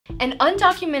An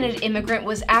undocumented immigrant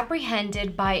was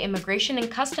apprehended by Immigration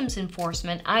and Customs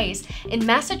Enforcement, ICE, in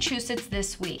Massachusetts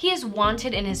this week. He is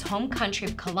wanted in his home country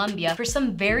of Colombia for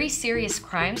some very serious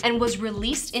crimes and was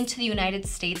released into the United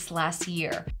States last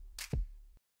year.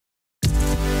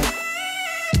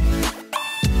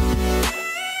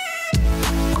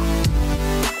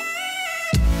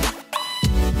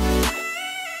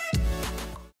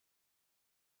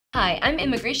 Hi, I'm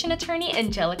immigration attorney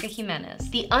Angelica Jimenez.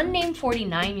 The unnamed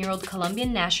 49-year-old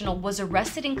Colombian national was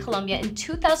arrested in Colombia in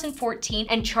 2014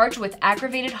 and charged with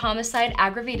aggravated homicide,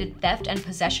 aggravated theft, and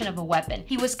possession of a weapon.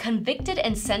 He was convicted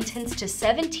and sentenced to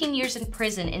 17 years in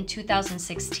prison in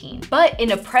 2016. But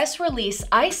in a press release,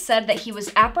 ICE said that he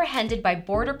was apprehended by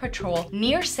Border Patrol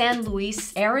near San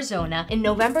Luis, Arizona in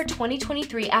November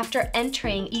 2023 after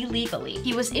entering illegally.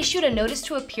 He was issued a notice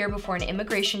to appear before an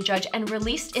immigration judge and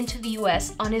released into the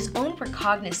US on his own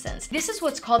recognizance. This is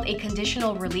what's called a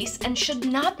conditional release and should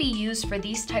not be used for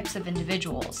these types of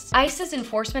individuals. ICE's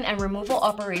Enforcement and Removal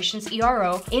Operations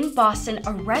ERO in Boston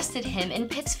arrested him in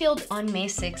Pittsfield on May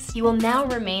 6th. He will now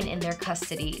remain in their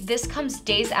custody. This comes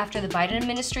days after the Biden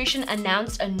administration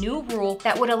announced a new rule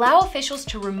that would allow officials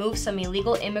to remove some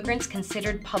illegal immigrants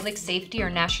considered public safety or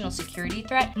national security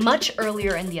threat much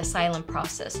earlier in the asylum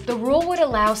process. The rule would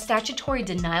allow statutory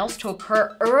denials to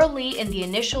occur early in the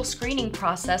initial screening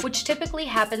process, which typically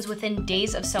happens within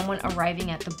days of someone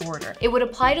arriving at the border. It would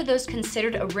apply to those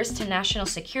considered a risk to national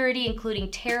security,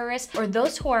 including terrorists or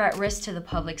those who are at risk to the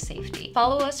public safety.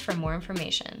 Follow us for more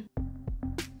information.